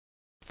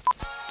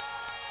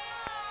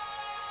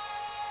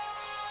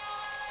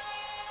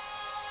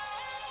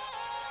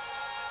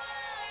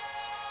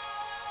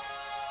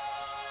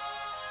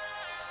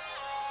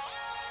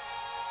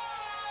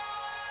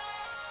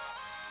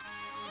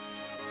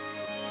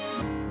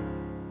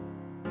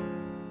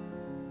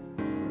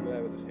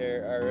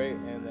Here, all right,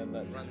 and then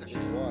let's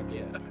just walk.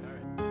 Yeah.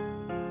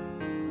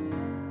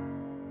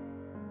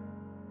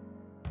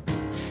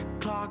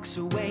 Clocks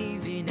are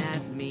waving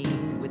at me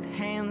with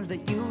hands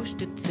that used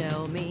to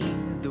tell me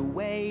the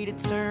way to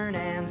turn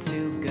and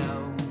to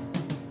go.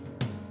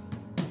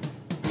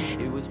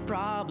 It was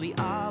probably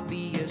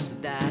obvious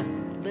that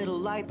little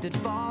light that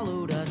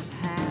followed us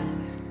had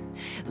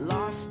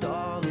lost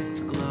all its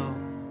glow.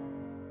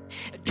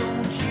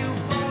 Don't you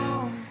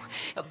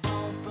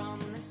fall from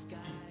the sky.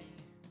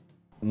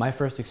 My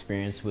first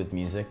experience with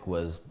music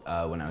was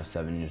when I was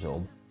 7 years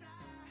old.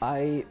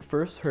 I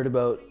first heard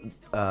about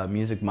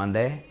Music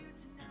Monday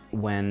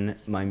when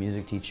my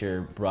music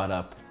teacher brought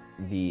up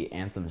the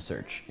anthem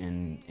search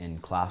in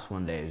class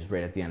one day. It was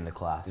right at the end of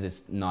class.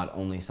 It's not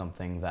only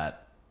something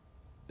that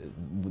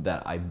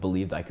I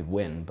believed I could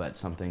win, but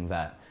something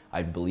that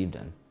I believed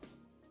in.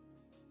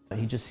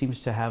 He just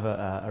seems to have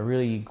a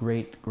really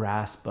great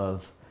grasp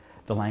of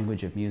the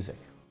language of music.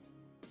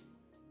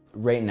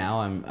 Right now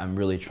I'm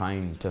really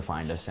trying to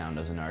find a sound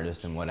as an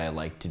artist and what I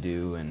like to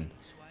do and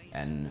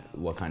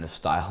what kind of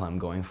style I'm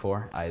going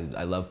for.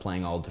 I love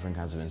playing all different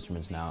kinds of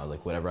instruments now.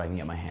 Like whatever I can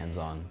get my hands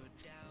on,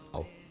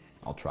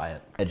 I'll try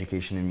it.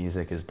 Education in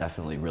music is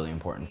definitely really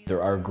important.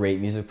 There are great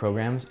music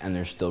programs and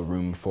there's still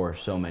room for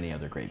so many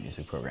other great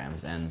music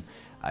programs, and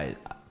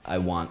I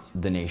want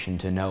the nation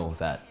to know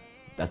that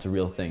that's a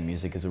real thing.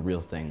 Music is a real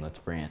thing. Let's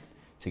bring it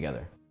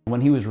together. When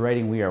he was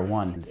writing We Are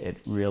One, it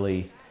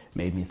really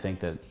made me think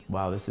that,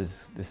 wow, this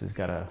has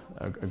got a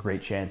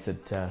great chance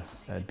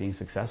at being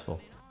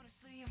successful.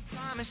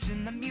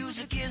 Promising the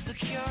music is the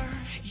cure.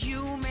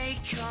 You may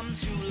come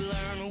to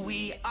learn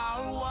we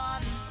are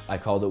one. I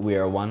called it We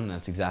Are One, and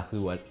that's exactly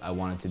what I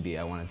want it to be.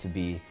 I want it to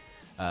be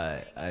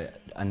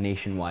a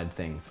nationwide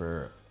thing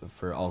for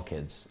all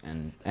kids,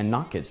 and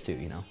not kids too,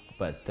 you know,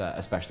 but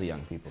especially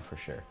young people for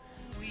sure.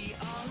 We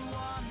are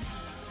one.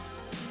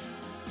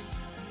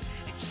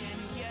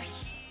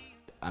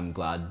 I'm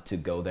glad to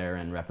go there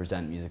and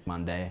represent Music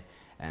Monday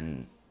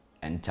and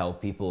tell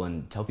people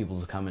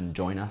to come and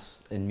join us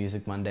in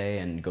Music Monday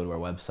and go to our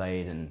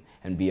website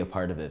and be a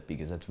part of it,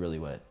 because that's really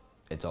what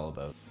it's all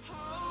about.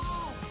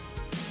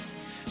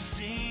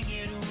 Sing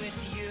it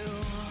with you.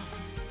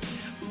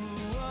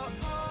 Ooh, oh,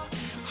 oh,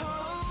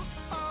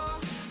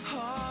 oh,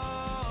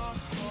 oh,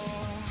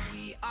 oh.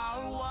 We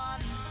are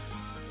one.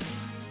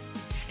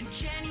 And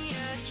can you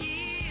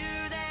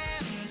hear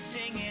them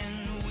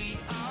singing? We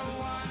are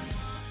one.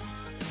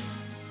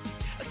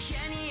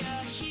 Can you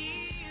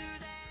hear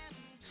them?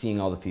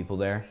 Seeing all the people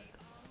there,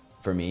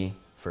 for me,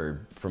 for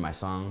my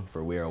song,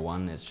 for We Are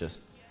One, it's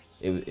just,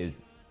 it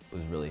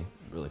was really,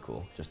 really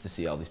cool just to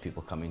see all these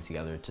people coming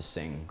together to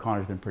sing.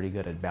 Connor's been pretty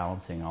good at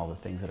balancing all the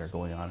things that are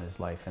going on in his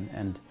life,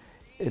 and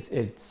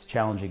it's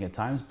challenging at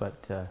times,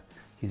 but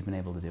he's been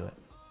able to do it.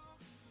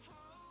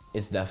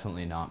 It's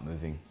definitely not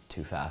moving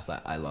too fast.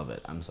 I love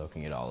it. I'm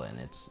soaking it all in.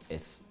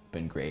 It's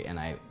been great, and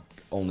I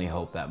only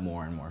hope that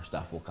more and more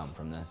stuff will come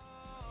from this.